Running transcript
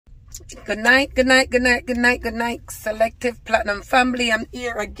Good night, good night, good night, good night, good night. Selective Platinum family, I'm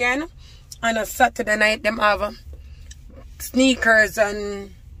here again on a Saturday night. Them have sneakers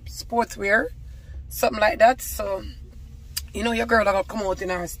and sportswear, something like that. So, you know, your girl are gonna come out in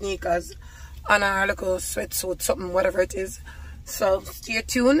her sneakers and her little sweatsuit, something, whatever it is. So stay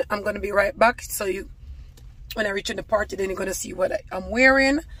tuned. I'm gonna be right back. So when I reach in the party, then you're gonna see what I'm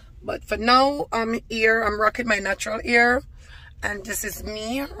wearing. But for now, I'm here. I'm rocking my natural hair. And this is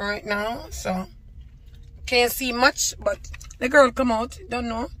me right now, so can't see much, but the girl come out, don't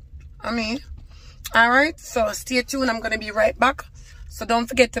know, I mean. Alright, so stay tuned, I'm going to be right back. So don't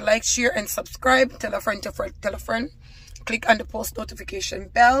forget to like, share, and subscribe. Tell a friend, tell a friend. Click on the post notification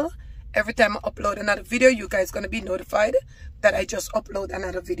bell. Every time I upload another video, you guys going to be notified that I just upload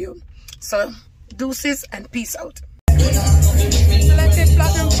another video. So, deuces and peace out. Selective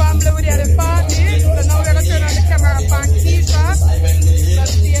Platinum family with the party. So now we're going to turn on the camera on Keisha. So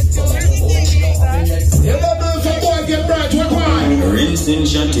stay tuned. You don't know if a boy get bright, what why? Rinsing,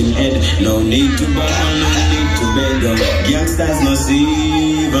 shutting head. No need to bow, no need to beg. Gangsters no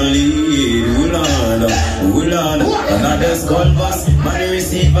see, lead. Hold on. Another skull boss. Money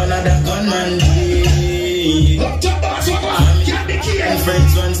receive another gunman. Up to boss, what why? Get the key. And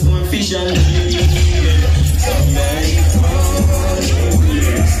friends once more fish and somebody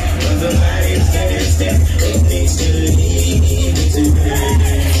the life step, it needs to lead to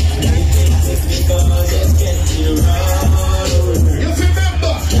because it's getting around. You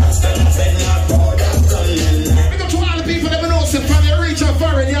remember? We got to all the people that know if you reach a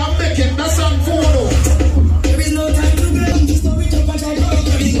foreign, you're making that song photo. There is no time to blame, just don't reach up and try to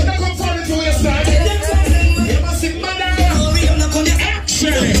when I come foreign to your style, you must see mother. I'm not going to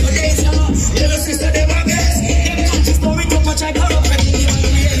action. Your sister, they my best. Them can't just don't reach up and try to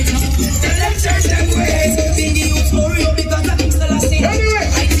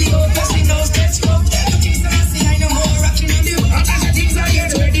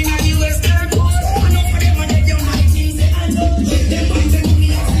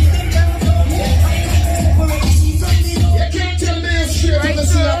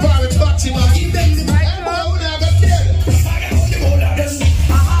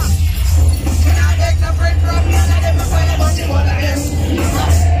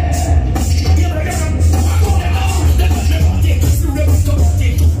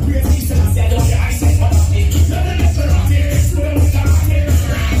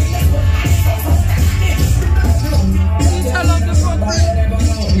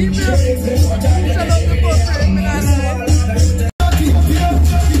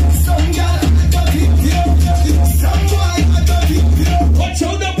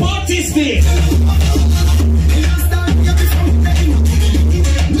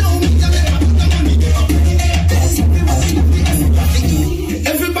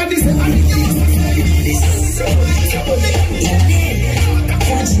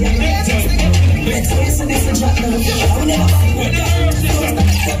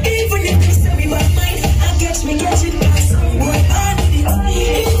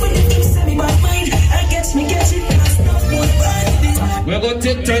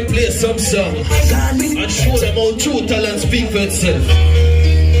some song and show them how true talent speak for itself.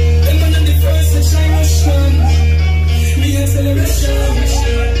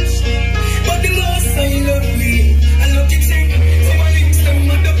 But the most I love me, I look at it, so I links them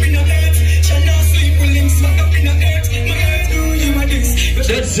mad up in the earth. Shall not sleep with links mad up in the earth. My earth do you my this.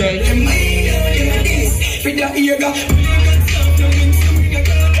 That's right. And my ear you my this. With that ear got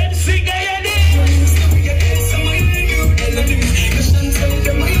sing I did. So my ear you tell them. The sun tell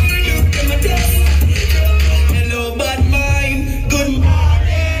them my ear you tell them this. Hello bad mind, good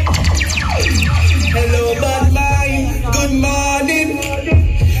morning. Hello bad mind, good morning.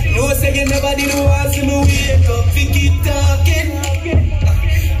 No say you never did want to me wake up, we keep talking.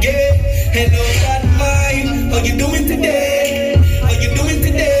 Yeah, hello bad mind, how you doing today? How you doing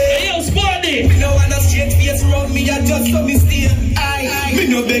today? Hey yo, Spotty! Me no want a straight face around me, I just saw me stay. Me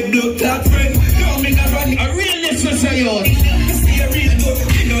no beg blood clot friend, no me no run. A realness for say yo. Me stay real good,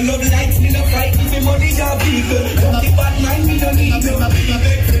 me no love lights, me no fight, me money no people. The bad mind, me no need no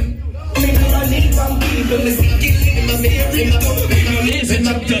beg friend. Me no run it from people, me see killing, me marry, me no Listen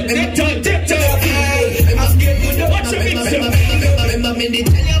up, TikTok. What's your mix up? Remember me to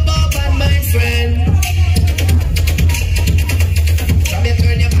tell you about bad mind friend. From you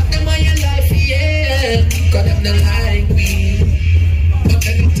turn your back them on your life, yeah. Cause them not like me. But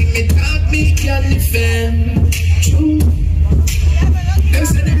anything me taught me can defend. True. Them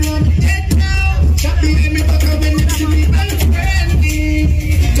say they want me dead now. Chat me in me back up when they see me unfriendly.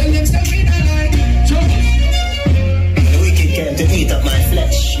 Tell them say we not like it. The wicked came to eat up my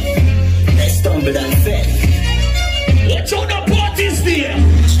flesh.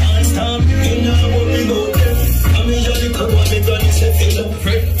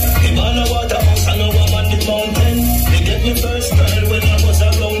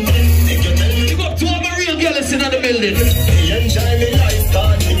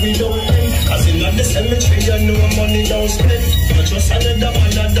 another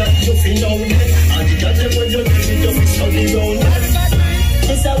man that you feel out there. And the girl them when you get it, you be sunny round there.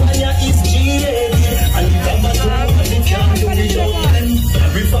 This a one ya is G-rated, and the come back home and it can't do without them. A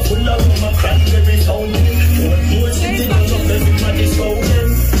river full of my cranberry fountain. More city than up everybody's fountain.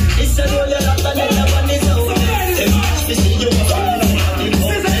 It's a roll you lock and then the one is out there. Them to see you a fall in the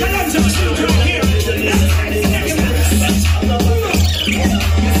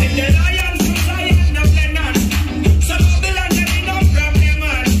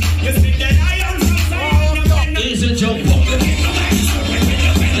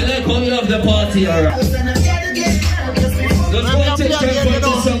the party, alright. Let's go take time for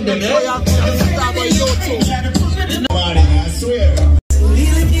the song, then, I swear.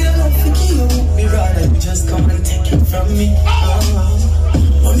 Me rather you just come and take it from me.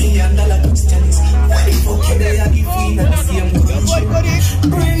 $1 million distance. Why the fuck you there? I give you the same country.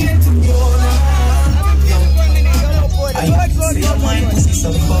 Bring it to your life. I say your mind must be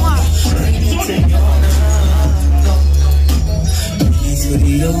some fun. Bring it to your life. Please for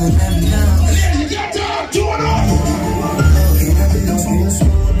the old man now. Get up, do it.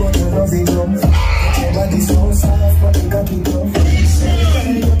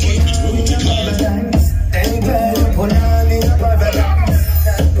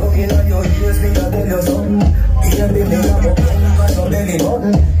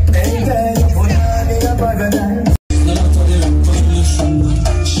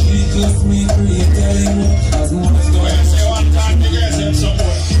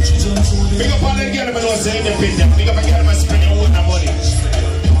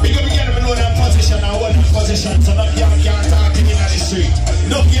 So no girl can't talk to me in the street.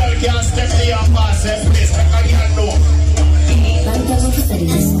 No girl can't step to your pass and place like I can't know.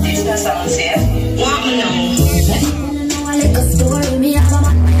 This does sound safe. What me now? I like a story. Me have a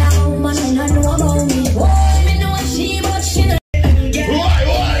man, I have a woman, I don't know about me. Whoa, me know she, but she not. Why?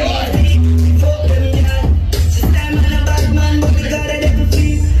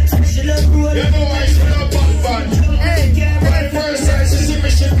 You know why she's a bad man. Hey, when first time she see me,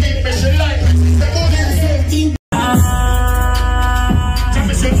 she keep me, she like me. The booty. Tell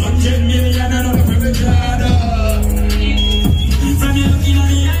me some 10 million and I'm from the Jada. From you looking at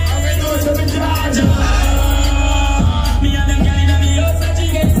me, I know it's from the Jada. Me and them girl in the house, I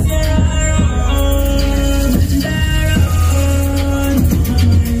get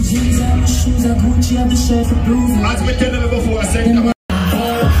as me tell them before I say them.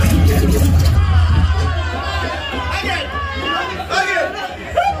 Again.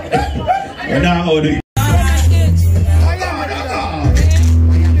 Now how do you?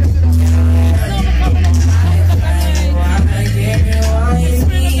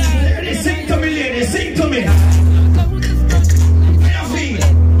 Sing to me, lady, sing to me. How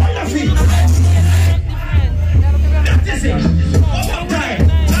you feel? That is it. One more time.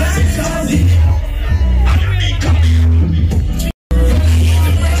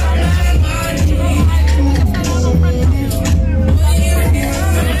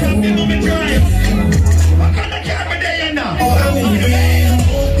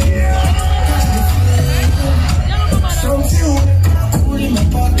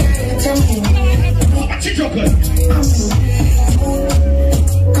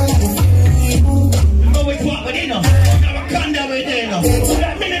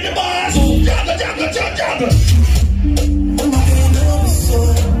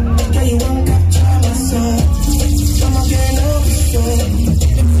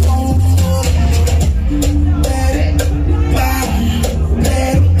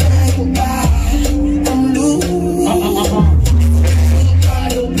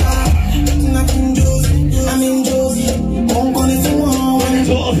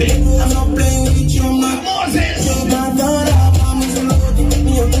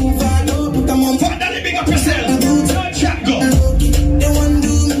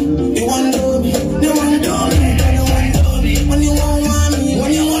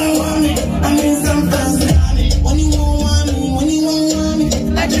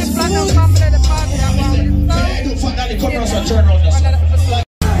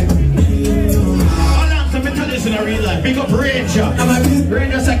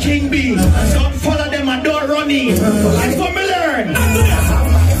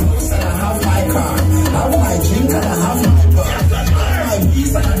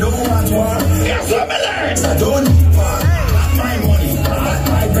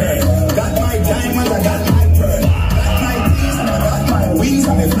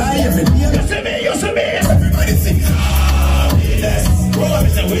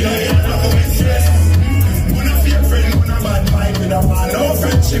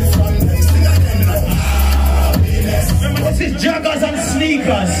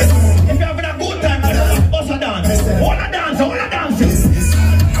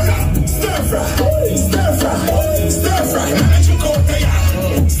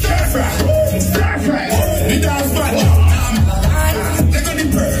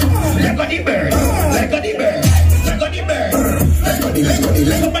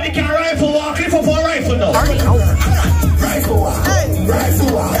 somebody can rifle walk, lift up a rifle now. Rifle walk.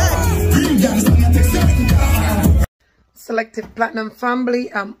 Rifle walk. Selective Platinum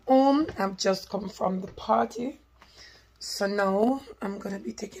family, I'm home. I've just come from the party. So now I'm gonna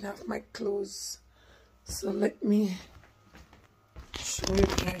be taking off my clothes. So let me show you.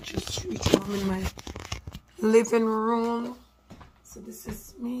 I just reached home in my living room. So this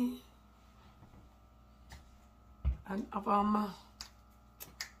is me. And Abama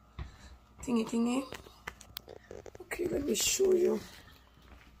thingy. Okay, let me show you.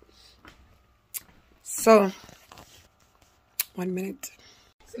 So 1 minute.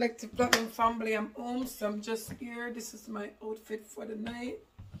 Selective Platinum family, I'm home, so I'm just here. This is my outfit for the night.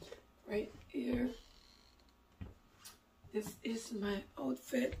 Right here. This is my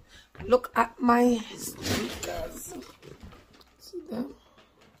outfit. Look at my sneakers. See them?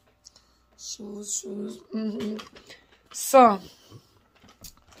 Shoes. So,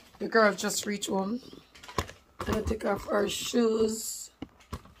 the girl just reached home. I'm gonna take off our shoes.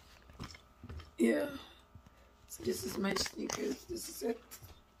 Yeah. So this is my sneakers. This is it.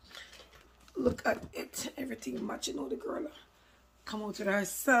 Look at it. Everything matching. All the girl come out with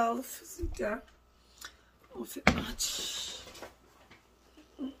herself. See that? Outfit match.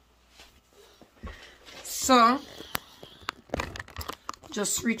 So,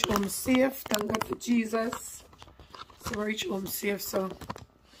 just reach home safe. Thank God for Jesus. So I reach home safe. So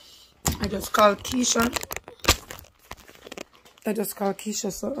I just called Keisha.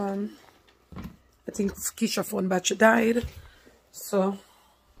 So I think Keisha's phone battery died. So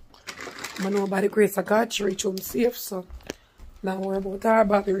I know by the grace of God she reached home safe. So now worry about her.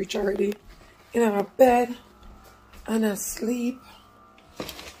 Bobby reach already in her bed and asleep.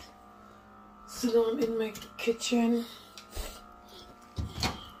 So now I'm in my kitchen.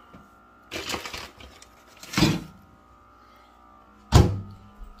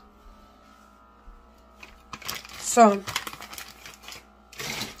 So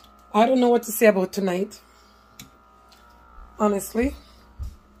I don't know what to say about tonight. Honestly,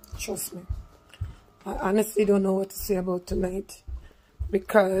 trust me. I honestly don't know what to say about tonight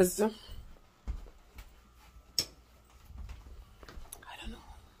because I don't know.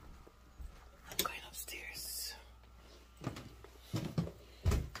 I'm going upstairs.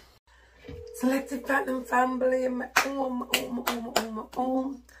 Selective Platinum family, I'm home. I'm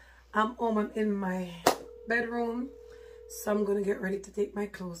home. I'm in my bedroom. So I'm gonna get ready to take my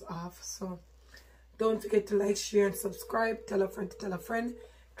clothes off. So don't forget to like, share, and subscribe. Tell a friend to tell a friend.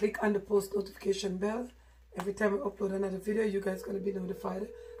 Click on the post notification bell. Every time I upload another video, you guys gonna be notified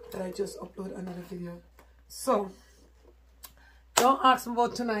that I just upload another video. So don't ask me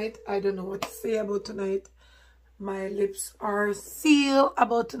about tonight. I don't know what to say about tonight. My lips are sealed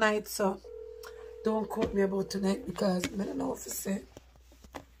about tonight. So don't quote me about tonight because I don't know what to say.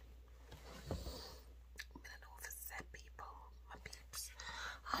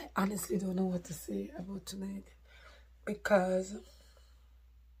 I honestly don't know what to say about tonight because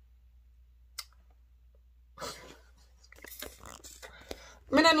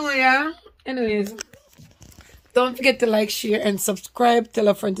I don't know, yeah. Anyways, don't forget to like, share, and subscribe. Tell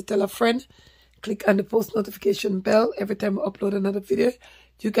a friend to tell a friend. Click on the post notification bell. Every time I upload another video,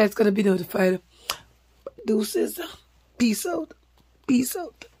 you guys gonna be notified. Deuces. Peace out. Peace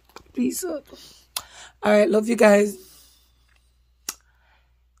out. Peace out. All right, love you guys.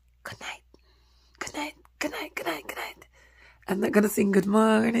 Good night. Good night. Good night. Good night. Good night. I'm not gonna sing good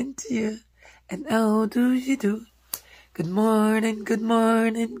morning to you. And how do you do? Good morning. Good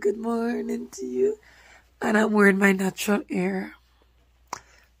morning. Good morning to you. And I'm wearing my natural hair.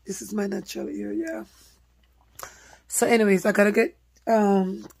 This is my natural hair, yeah. So anyways, I gotta get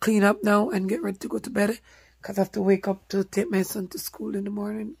clean up now and get ready to go to bed because I have to wake up to take my son to school in the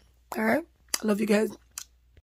morning. All right. I love you guys.